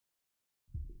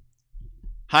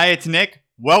Hi, it's Nick.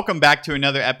 Welcome back to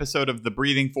another episode of the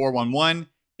Breathing 411.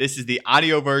 This is the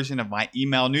audio version of my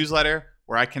email newsletter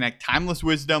where I connect timeless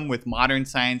wisdom with modern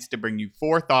science to bring you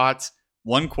 4 thoughts,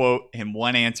 1 quote, and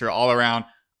 1 answer all around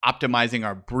optimizing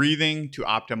our breathing to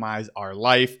optimize our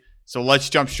life. So let's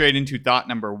jump straight into thought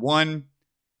number 1,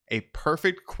 a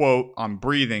perfect quote on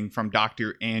breathing from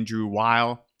Dr. Andrew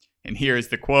Weil. And here is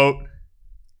the quote: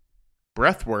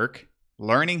 "Breathwork,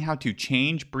 learning how to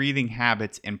change breathing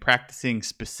habits and practicing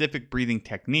specific breathing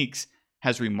techniques,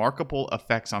 has remarkable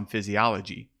effects on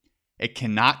physiology. It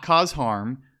cannot cause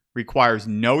harm, requires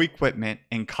no equipment,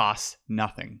 and costs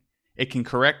nothing. It can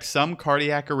correct some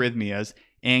cardiac arrhythmias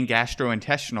and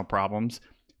gastrointestinal problems,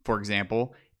 for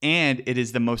example, and it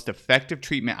is the most effective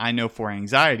treatment I know for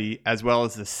anxiety, as well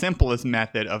as the simplest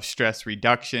method of stress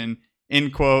reduction."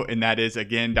 End quote. And that is,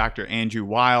 again, Dr. Andrew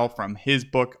Weil from his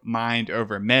book, Mind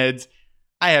Over Meds.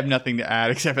 I have nothing to add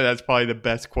except for that's probably the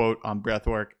best quote on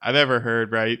breathwork I've ever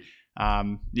heard, right?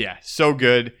 So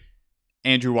good.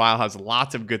 Andrew Weil has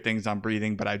lots of good things on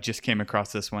breathing, but I just came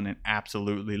across this one and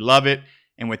absolutely love it.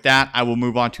 And with that, I will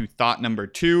move on to thought number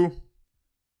 2.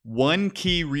 One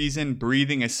key reason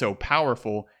breathing is so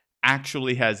powerful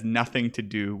actually has nothing to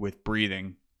do with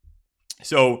breathing.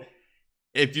 So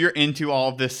if you're into all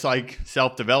of this like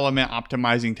self-development,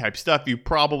 optimizing type stuff, you've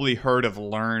probably heard of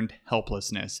learned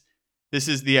helplessness. This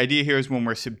is the idea here is when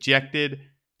we're subjected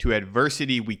to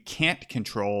adversity we can't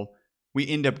control, we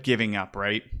end up giving up,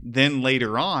 right? Then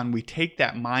later on, we take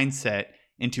that mindset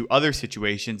into other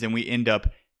situations and we end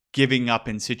up giving up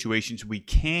in situations we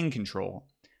can control.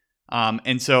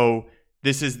 And so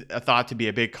this is thought to be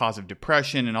a big cause of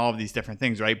depression and all of these different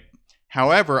things, right?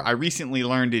 However, I recently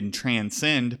learned in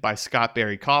Transcend by Scott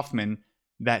Barry Kaufman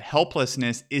that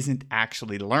helplessness isn't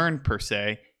actually learned per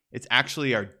se. It's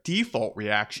actually our default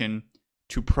reaction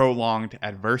to prolonged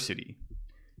adversity.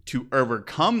 To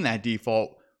overcome that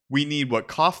default, we need what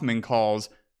Kaufman calls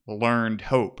learned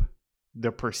hope,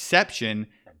 the perception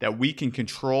that we can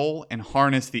control and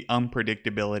harness the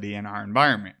unpredictability in our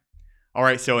environment. All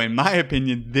right, so in my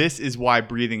opinion, this is why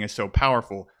breathing is so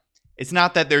powerful. It's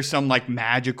not that there's some like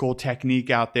magical technique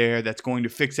out there that's going to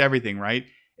fix everything, right?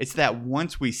 It's that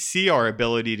once we see our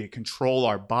ability to control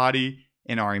our body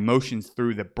and our emotions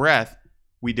through the breath,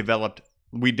 we develop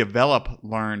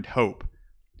learned hope.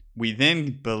 We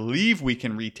then believe we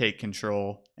can retake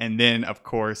control, and then, of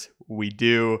course, we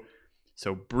do.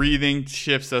 So breathing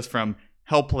shifts us from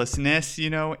helplessness,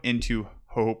 into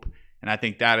hope. And I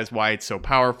think that is why it's so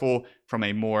powerful from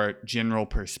a more general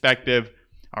perspective.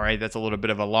 All right, that's a little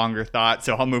bit of a longer thought.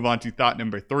 So I'll move on to thought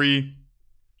number 3.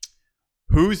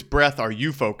 Whose breath are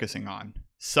you focusing on?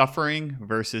 Suffering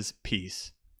versus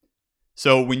peace.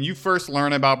 So when you first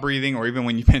learn about breathing, or even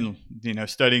when you've been,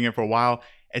 studying it for a while,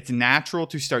 it's natural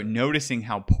to start noticing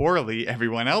how poorly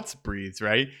everyone else breathes,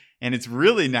 right? And it's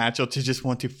really natural to just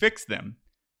want to fix them.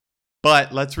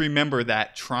 But let's remember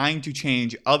that trying to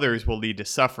change others will lead to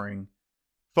suffering.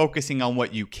 Focusing on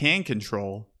what you can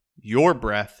control, your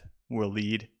breath, will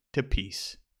lead to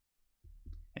peace.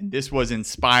 And this was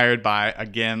inspired by,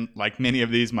 again, like many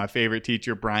of these, my favorite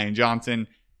teacher, Brian Johnson.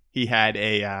 He had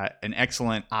an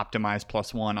excellent Optimize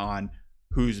 +1 on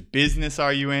whose business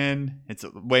are you in. It's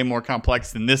way more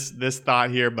complex than this thought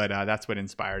here, but that's what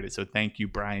inspired it. So thank you,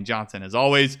 Brian Johnson, as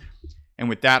always. And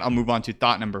with that, I'll move on to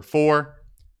thought number 4.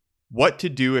 What to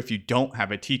do if you don't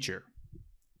have a teacher.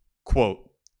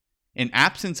 Quote, "In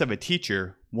absence of a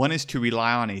teacher, one is to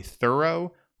rely on a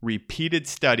thorough, repeated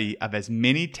study of as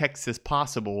many texts as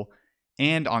possible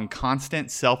and on constant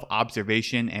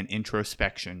self-observation and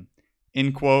introspection."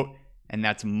 End quote. And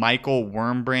that's Michael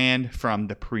Wurmbrand from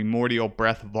the Primordial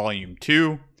Breath Volume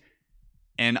 2.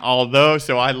 And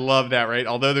so I love that, right?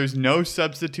 Although there's no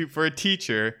substitute for a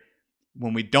teacher,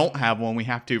 when we don't have one, we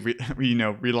have to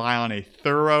rely on a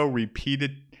thorough,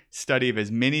 repeated study of as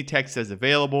many texts as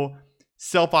available,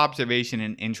 self-observation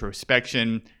and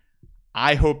introspection.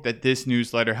 I hope that this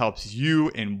newsletter helps you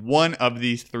in one of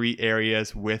these 3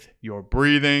 areas with your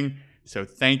breathing. So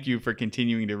thank you for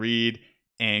continuing to read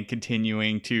and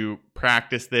continuing to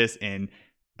practice this and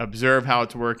observe how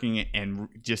it's working and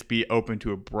just be open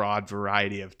to a broad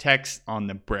variety of texts on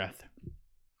the breath.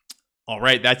 All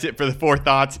right, that's it for the 4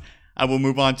 thoughts. I will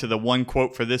move on to the 1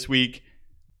 quote for this week.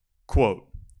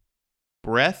 Quote,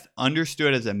 "Breath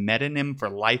understood as a metonym for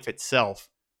life itself,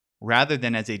 rather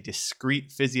than as a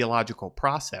discrete physiological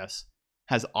process,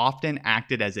 has often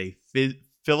acted as a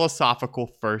philosophical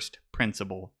first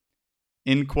principle."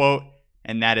 End quote.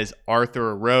 And that is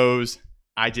Arthur Rose.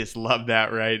 I just love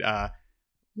that, right?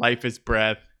 Life is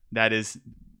breath.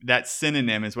 That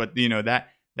synonym is what, that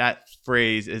that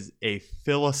phrase is a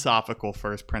philosophical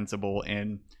first principle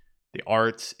in the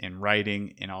arts, in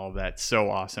writing, and all of that.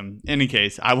 So awesome. In any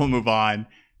case, I will move on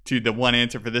to the one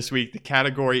answer for this week. The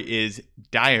category is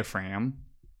diaphragm.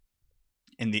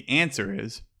 And the answer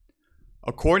is,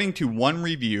 according to one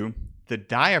review, the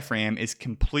diaphragm is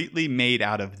completely made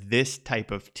out of this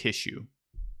type of tissue.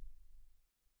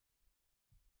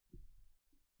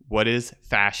 What is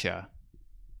fascia?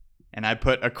 And I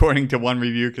put according to one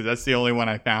review because that's the only one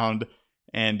I found.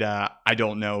 And I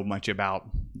don't know much about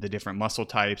the different muscle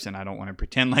types, and I don't want to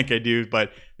pretend like I do.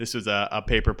 But this was a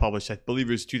paper published, I believe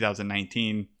it was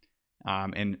 2019,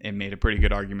 and made a pretty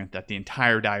good argument that the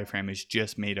entire diaphragm is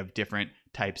just made of different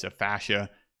types of fascia.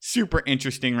 Super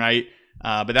interesting, right?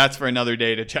 But that's for another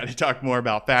day to try to talk more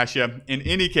about fascia. In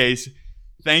any case,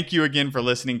 thank you again for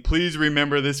listening. Please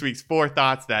remember this week's 4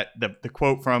 thoughts. That the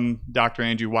quote from Dr.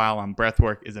 Andrew Weil on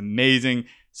Breathwork is amazing.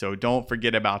 So don't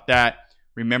forget about that.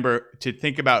 Remember to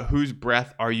think about whose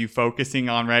breath are you focusing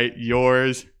on, right?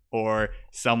 Yours or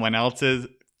someone else's.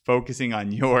 Focusing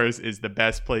on yours is the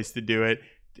best place to do it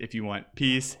if you want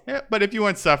peace. Yeah, but if you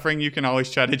want suffering, you can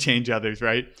always try to change others,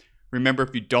 right? Remember,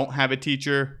 if you don't have a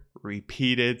teacher,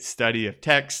 repeated study of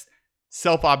text,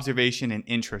 self-observation, and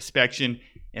introspection.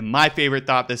 And my favorite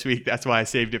thought this week, that's why I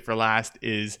saved it for last,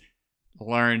 is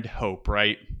learned hope,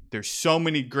 right? There's so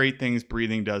many great things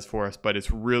breathing does for us, but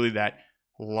it's really that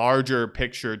larger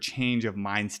picture change of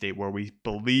mind state where we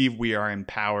believe we are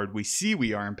empowered, we see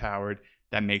we are empowered,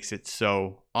 that makes it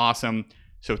so awesome.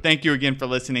 So thank you again for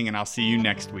listening, and I'll see you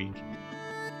next week.